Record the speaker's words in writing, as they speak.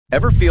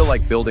Ever feel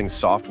like building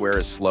software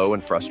is slow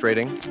and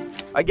frustrating?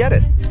 I get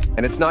it,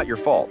 and it's not your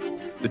fault.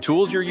 The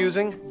tools you're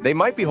using, they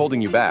might be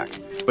holding you back,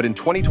 but in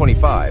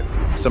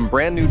 2025, some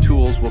brand new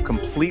tools will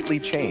completely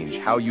change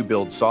how you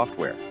build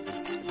software.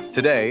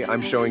 Today,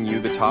 I'm showing you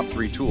the top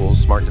 3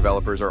 tools smart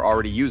developers are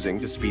already using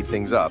to speed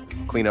things up,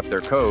 clean up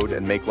their code,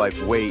 and make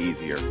life way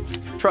easier.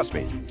 Trust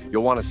me,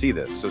 you'll want to see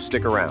this, so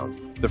stick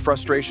around. The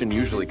frustration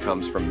usually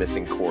comes from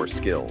missing core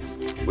skills,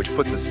 which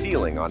puts a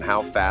ceiling on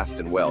how fast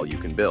and well you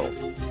can build.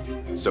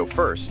 So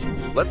first,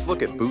 let's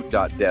look at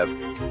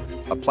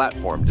Boot.dev, a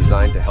platform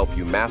designed to help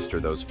you master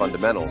those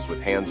fundamentals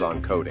with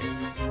hands-on coding.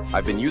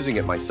 I've been using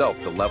it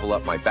myself to level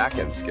up my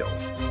backend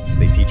skills.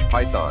 They teach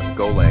Python,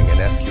 Golang,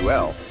 and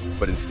SQL,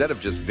 but instead of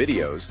just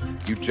videos,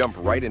 you jump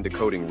right into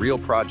coding real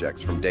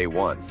projects from day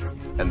one.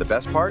 And the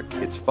best part?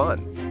 It's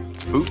fun.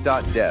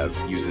 Boot.dev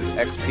uses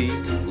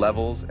XP,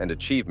 levels, and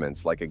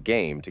achievements like a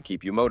game to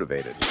keep you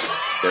motivated.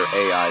 Their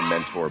AI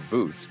mentor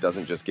Boots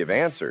doesn't just give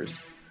answers,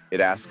 it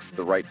asks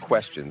the right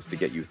questions to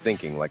get you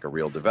thinking like a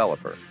real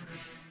developer.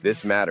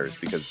 This matters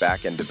because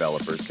backend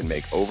developers can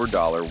make over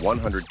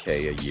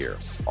 $100K a year,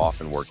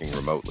 often working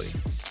remotely.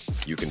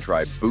 You can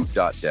try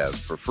Boot.dev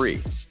for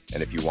free,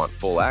 and if you want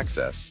full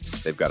access,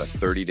 they've got a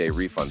 30-day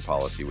refund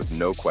policy with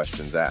no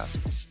questions asked.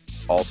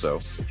 Also,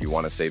 if you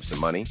want to save some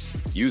money,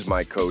 use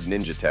my code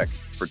ninjatech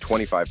for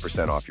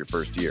 25% off your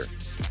first year.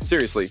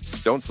 Seriously,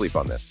 don't sleep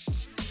on this.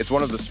 It's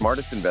one of the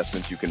smartest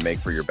investments you can make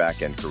for your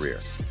backend career.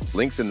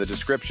 Links in the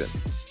description.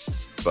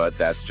 But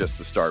that's just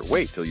the start.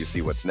 Wait till you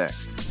see what's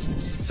next.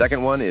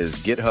 Second one is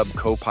GitHub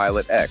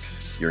Copilot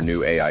X, your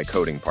new AI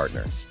coding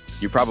partner.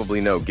 You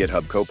probably know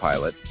GitHub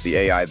Copilot, the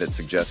AI that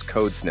suggests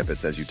code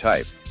snippets as you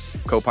type.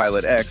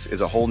 Copilot X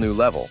is a whole new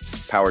level,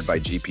 powered by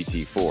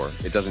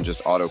GPT-4. It doesn't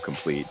just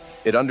autocomplete,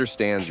 it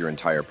understands your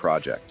entire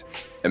project.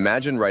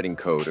 Imagine writing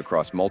code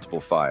across multiple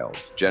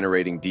files,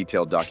 generating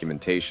detailed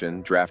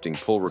documentation, drafting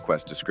pull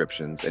request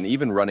descriptions, and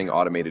even running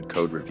automated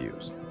code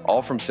reviews,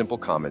 all from simple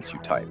comments you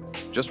type.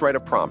 Just write a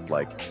prompt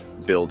like,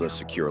 "Build a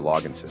secure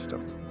login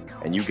system,"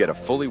 and you get a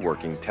fully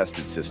working,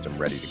 tested system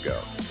ready to go.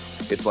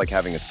 It's like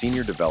having a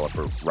senior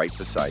developer right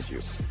beside you,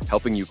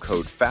 helping you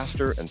code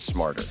faster and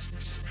smarter.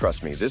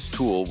 Trust me, this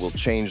tool will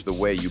change the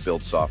way you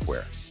build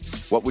software.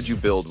 What would you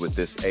build with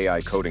this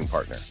AI coding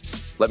partner?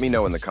 Let me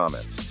know in the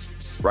comments.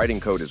 Writing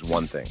code is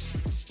one thing.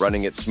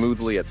 Running it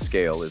smoothly at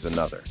scale is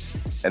another.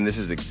 And this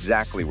is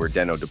exactly where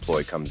Deno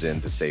Deploy comes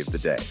in to save the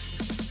day.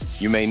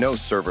 You may know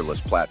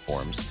serverless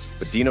platforms,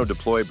 but Deno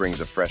Deploy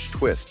brings a fresh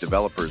twist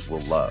developers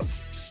will love.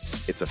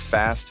 It's a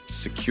fast,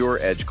 secure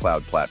edge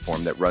cloud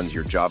platform that runs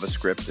your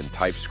JavaScript and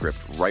TypeScript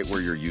right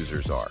where your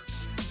users are,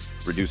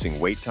 reducing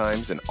wait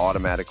times and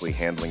automatically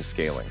handling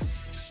scaling.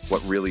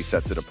 What really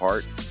sets it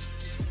apart?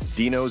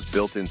 Deno's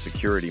built-in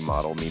security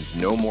model means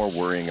no more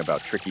worrying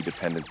about tricky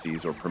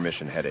dependencies or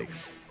permission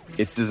headaches.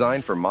 It's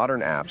designed for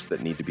modern apps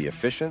that need to be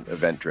efficient,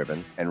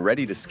 event-driven, and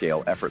ready to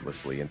scale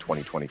effortlessly in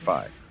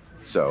 2025.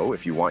 So,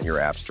 if you want your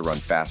apps to run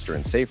faster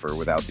and safer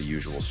without the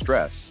usual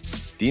stress,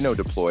 Deno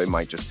Deploy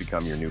might just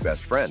become your new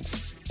best friend.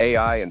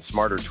 AI and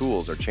smarter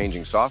tools are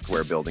changing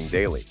software building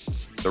daily.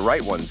 The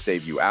right ones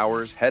save you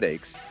hours,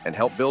 headaches, and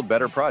help build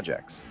better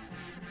projects.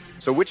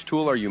 So which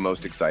tool are you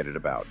most excited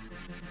about?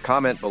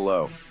 Comment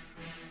below.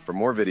 For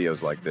more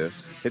videos like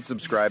this, hit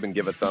subscribe and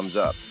give a thumbs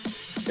up.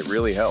 It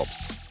really helps.